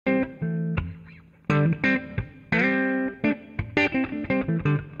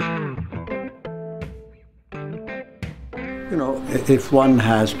You know, if one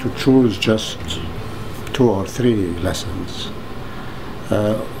has to choose just 2 or 3 lessons,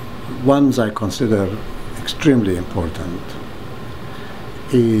 ones I consider extremely important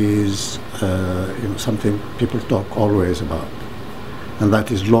is something people talk always about, and that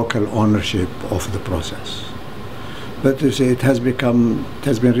is local ownership of the process. But you see, it has been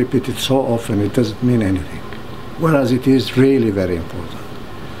repeated so often, it doesn't mean anything, whereas it is really very important.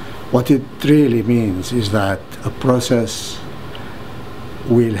 What it really means is that a process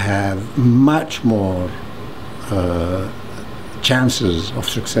will have much more chances of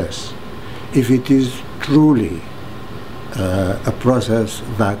success if it is truly a process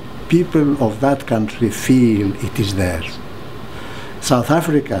that people of that country feel it is theirs. South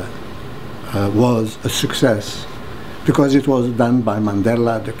Africa was a success because it was done by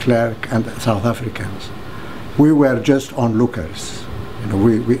Mandela, de Klerk, and South Africans. We were just onlookers.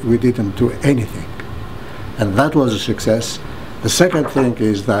 We didn't do anything, and that was a success. The second thing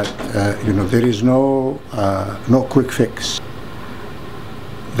is that there is no quick fix.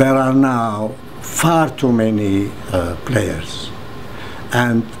 There are now far too many players,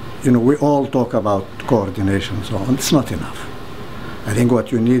 and we all talk about coordination and so on. It's not enough. I think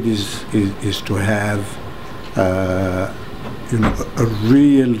what you need is to have a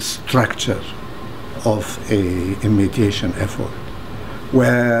real structure of a mediation effort,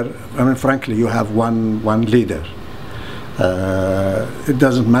 where, frankly, you have one leader. It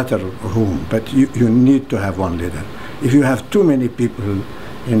doesn't matter whom, but you need to have one leader. If you have too many people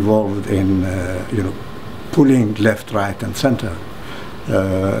involved in, pulling left, right, and center,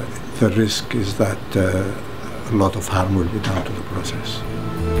 the risk is that a lot of harm will be done to the process.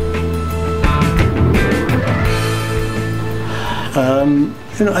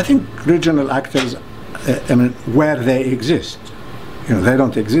 I think regional actors, where they exist, they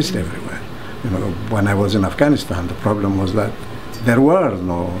don't exist everywhere. When I was in Afghanistan, the problem was that there were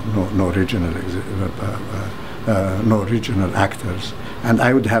no regional actors, and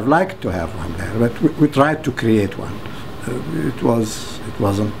I would have liked to have one there. But we tried to create one. It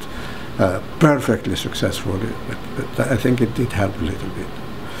wasn't perfectly successful, but I think it did help a little bit.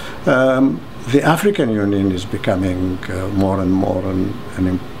 The African Union is becoming more and more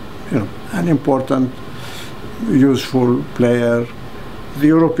an important, useful player. The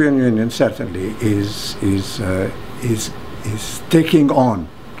European Union certainly is taking on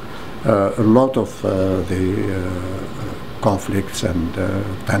a lot of the conflicts and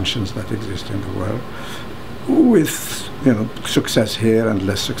tensions that exist in the world, with success here and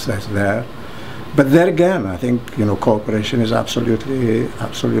less success there. But there again, I think cooperation is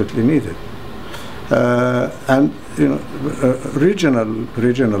absolutely needed. And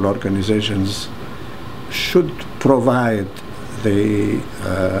regional organizations should provide the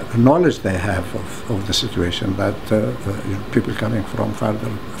knowledge they have of the situation that people coming from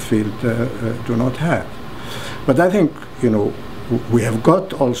farther afield do not have. But I think we have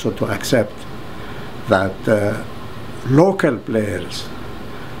got also to accept that local players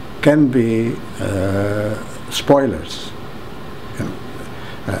can be spoilers,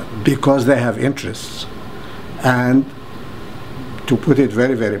 because they have interests, and to put it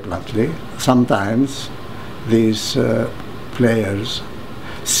very, very bluntly, sometimes these players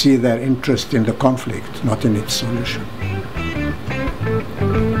see their interest in the conflict, not in its solution.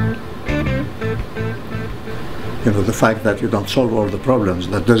 The fact that you don't solve all the problems,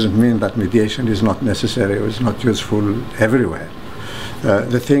 that doesn't mean that mediation is not necessary or is not useful everywhere.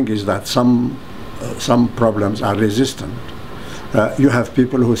 The thing is that some problems are resistant. You have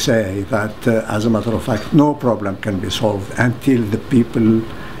people who say that, as a matter of fact, no problem can be solved until the people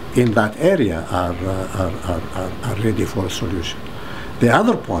in that area are ready for a solution. The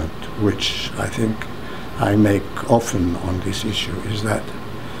other point, which I think I make often on this issue, is that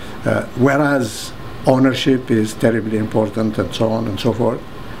whereas ownership is terribly important and so on and so forth,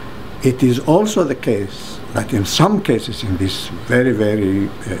 it is also the case that in some cases, in these very, very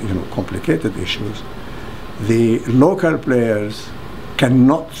complicated issues, the local players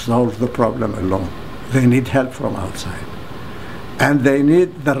cannot solve the problem alone. They need help from outside, and they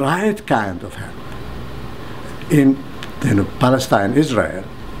need the right kind of help. In Palestine, Israel,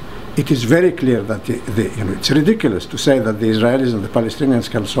 it is very clear that it's ridiculous to say that the Israelis and the Palestinians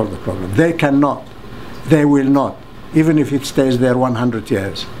can solve the problem. They cannot. They will not, even if it stays there 100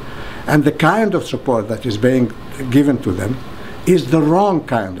 years. And the kind of support that is being given to them is the wrong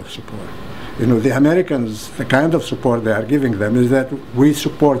kind of support. The Americans, the kind of support they are giving them is that we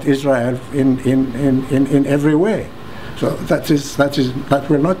support Israel in every way. So that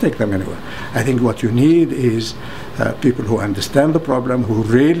will not take them anywhere. I think what you need is people who understand the problem, who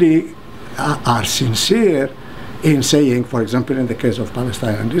really are sincere in saying, for example, in the case of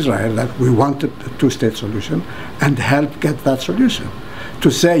Palestine and Israel, that we wanted a two-state solution and help get that solution.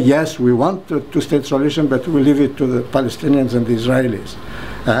 To say, yes, we want a two-state solution, but we leave it to the Palestinians and the Israelis.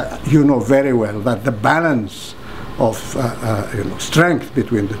 You know very well that the balance of strength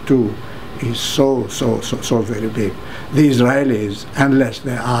between the two is so very big. The Israelis, unless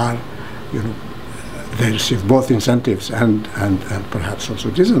they are, they receive both incentives and perhaps also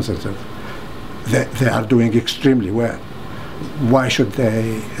disincentives, they are doing extremely well. Why should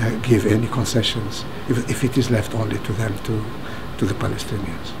they give any concessions if it is left only to them, to the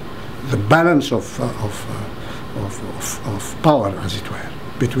Palestinians? The balance of power, as it were,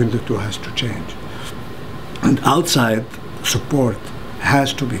 between the two has to change. And outside support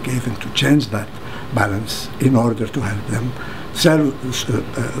has to be given to change that balance in order to help them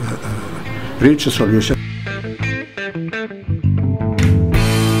reach a solution.